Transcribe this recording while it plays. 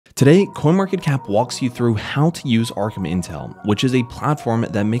Today, CoinMarketCap walks you through how to use Arkham Intel, which is a platform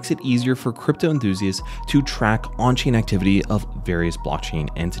that makes it easier for crypto enthusiasts to track on-chain activity of various blockchain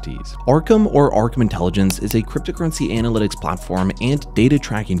entities. Arkham or Arkham Intelligence is a cryptocurrency analytics platform and data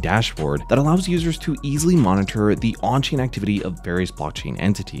tracking dashboard that allows users to easily monitor the on-chain activity of various blockchain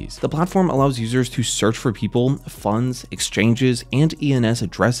entities. The platform allows users to search for people, funds, exchanges, and ENS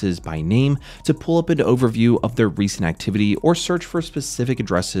addresses by name to pull up an overview of their recent activity or search for specific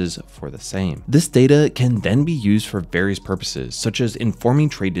addresses for the same. This data can then be used for various purposes, such as informing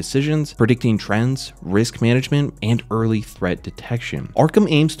trade decisions, predicting trends, risk management, and early threat detection.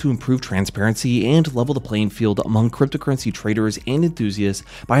 Arkham aims to improve transparency and level the playing field among cryptocurrency traders and enthusiasts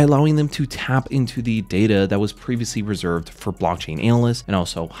by allowing them to tap into the data that was previously reserved for blockchain analysts and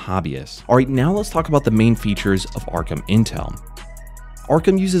also hobbyists. Alright, now let's talk about the main features of Arkham Intel.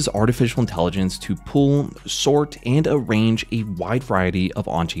 Arkham uses artificial intelligence to pull, sort, and arrange a wide variety of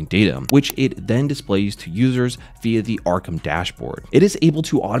on-chain data, which it then displays to users via the Arkham dashboard. It is able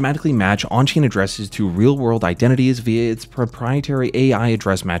to automatically match on-chain addresses to real-world identities via its proprietary AI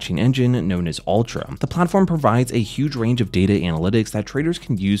address matching engine known as Ultra. The platform provides a huge range of data analytics that traders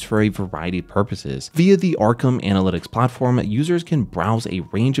can use for a variety of purposes. Via the Arkham Analytics platform, users can browse a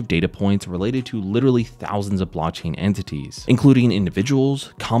range of data points related to literally thousands of blockchain entities, including individuals,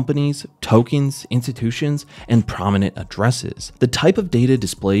 companies, tokens, institutions, and prominent addresses. The type of data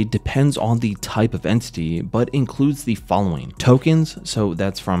displayed depends on the type of entity, but includes the following: tokens, so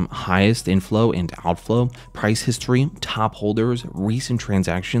that's from highest inflow and outflow, price history, top holders, recent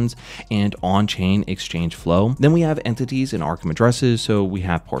transactions, and on-chain exchange flow. Then we have entities and Arkham addresses, so we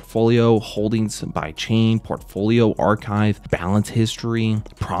have portfolio, holdings by chain, portfolio archive, balance history,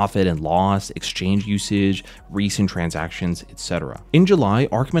 profit and loss, exchange usage, recent transactions, etc. In July,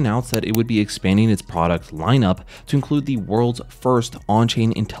 Arkham announced that it would be expanding its product lineup to include the world's first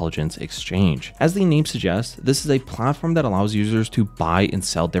on-chain intelligence exchange. As the name suggests, this is a platform that allows users to buy and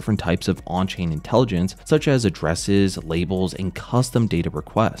sell different types of on-chain intelligence, such as addresses, labels, and custom data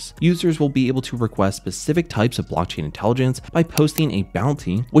requests. Users will be able to request specific types of blockchain intelligence by posting a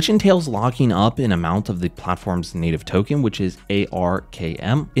bounty, which entails locking up an amount of the platform's native token, which is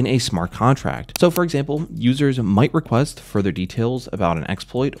ARKM, in a smart contract. So for example, users might request further details about an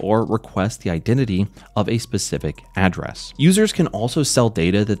exploit or request the identity of a specific address. Users can also sell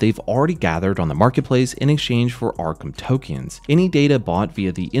data that they've already gathered on the marketplace in exchange for Arkham tokens. Any data bought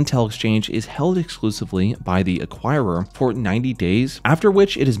via the Intel exchange is held exclusively by the acquirer for 90 days, after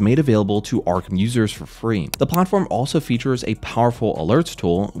which it is made available to Arkham users for free. The platform also features a powerful alerts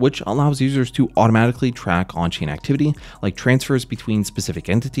tool, which allows users to automatically track on-chain activity, like transfers between specific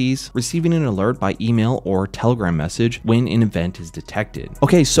entities, receiving an alert by email or Telegram message when an event is detected.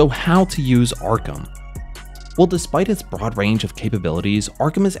 Okay, so how to use Arkham? Well, despite its broad range of capabilities,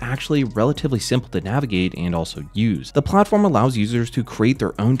 Arkham is actually relatively simple to navigate and also use. The platform allows users to create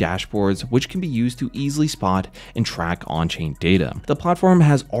their own dashboards, which can be used to easily spot and track on-chain data. The platform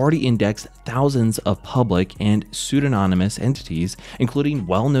has already indexed thousands of public and pseudonymous entities, including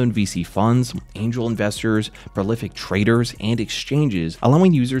well-known VC funds, angel investors, prolific traders, and exchanges,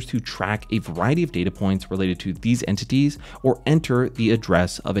 allowing users to track a variety of data points related to these entities or enter the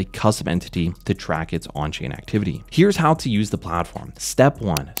address of a custom entity to track its on-chain activity. Here's how to use the platform. Step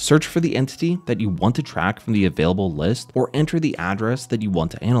 1. Search for the entity that you want to track from the available list or enter the address that you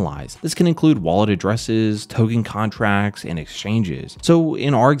want to analyze. This can include wallet addresses, token contracts, and exchanges. So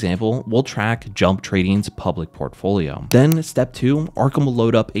in our example, we'll track Jump Trading's public portfolio. Then step 2, Arkham will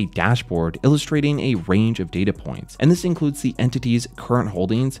load up a dashboard illustrating a range of data points. And this includes the entity's current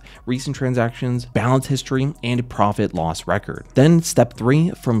holdings, recent transactions, balance history, and profit loss record. Then step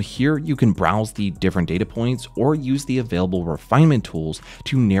 3, from here you can browse the different data points or use the available refinement tools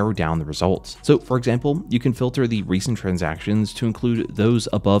to narrow down the results. So for example, you can filter the recent transactions to include those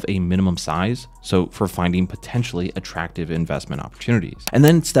above a minimum size, so for finding potentially attractive investment opportunities. And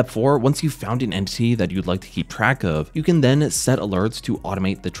then step 4, once you've found an entity that you'd like to keep track of, you can then set alerts to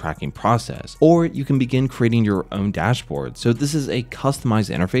automate the tracking process, or you can begin creating your own dashboard. So this is a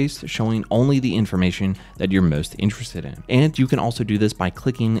customized interface showing only the information that you're most interested in. And you can also do this by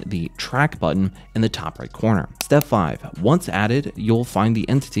clicking the track button in the top right corner. Step 5. Once added, you'll find the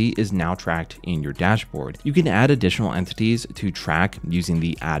entity is now tracked in your dashboard. You can add additional entities to track using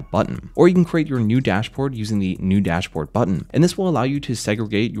the Add button, or you can create your new dashboard using the New Dashboard button. And this will allow you to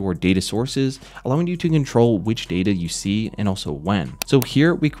segregate your data sources, allowing you to control which data you see and also when. So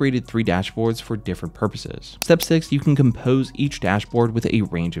here we created 3 dashboards for different purposes. Step 6. You can compose each dashboard with a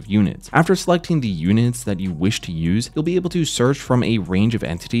range of units. After selecting the units that you wish to use, you'll be able to search from a range of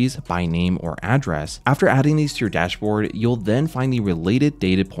entities by name or address. After adding these to your dashboard, you'll then find the related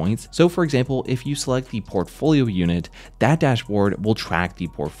data points. So for example, if you select the portfolio unit, that dashboard will track the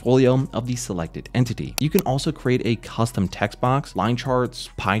portfolio of the selected entity. You can also create a custom text box, line charts,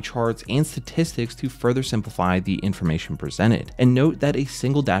 pie charts, and statistics to further simplify the information presented. And note that a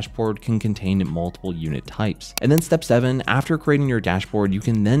single dashboard can contain multiple unit types. And then step 7, after creating your dashboard, you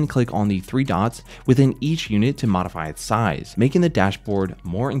can then click on the 3 dots within each unit to modify its size, making the dashboard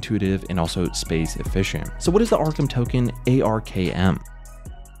more intuitive and also space efficient. So what is the Arkham token ARKM?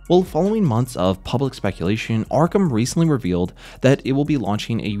 Well, following months of public speculation, Arkham recently revealed that it will be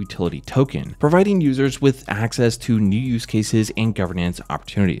launching a utility token, providing users with access to new use cases and governance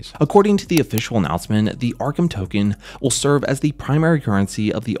opportunities. According to the official announcement, the Arkham token will serve as the primary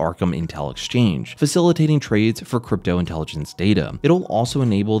currency of the Arkham Intel exchange, facilitating trades for crypto intelligence data. It'll also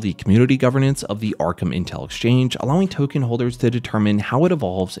enable the community governance of the Arkham Intel exchange, allowing token holders to determine how it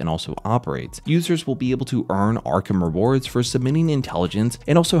evolves and also operates. Users will be able to earn Arkham rewards for submitting intelligence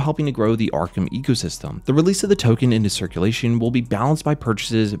and also helping to grow the Arkham ecosystem. The release of the token into circulation will be balanced by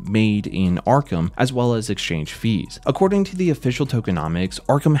purchases made in Arkham as well as exchange fees. According to the official tokenomics,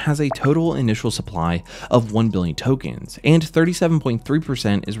 Arkham has a total initial supply of 1 billion tokens, and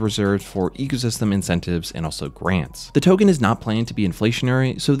 37.3% is reserved for ecosystem incentives and also grants. The token is not planned to be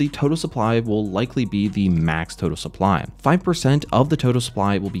inflationary, so the total supply will likely be the max total supply. 5% of the total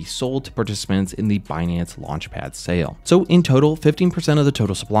supply will be sold to participants in the Binance Launchpad sale. So in total, 15% of the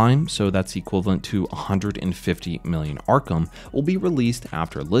total supply, so that's equivalent to 150 million Arkham, will be released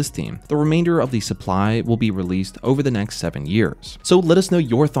after listing. The remainder of the supply will be released over the next 7 years. So let us know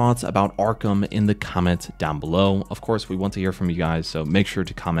your thoughts about Arkham in the comments down below. Of course, we want to hear from you guys, so make sure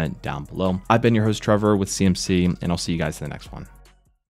to comment down below. I've been your host Trevor with CMC, and I'll see you guys in the next one.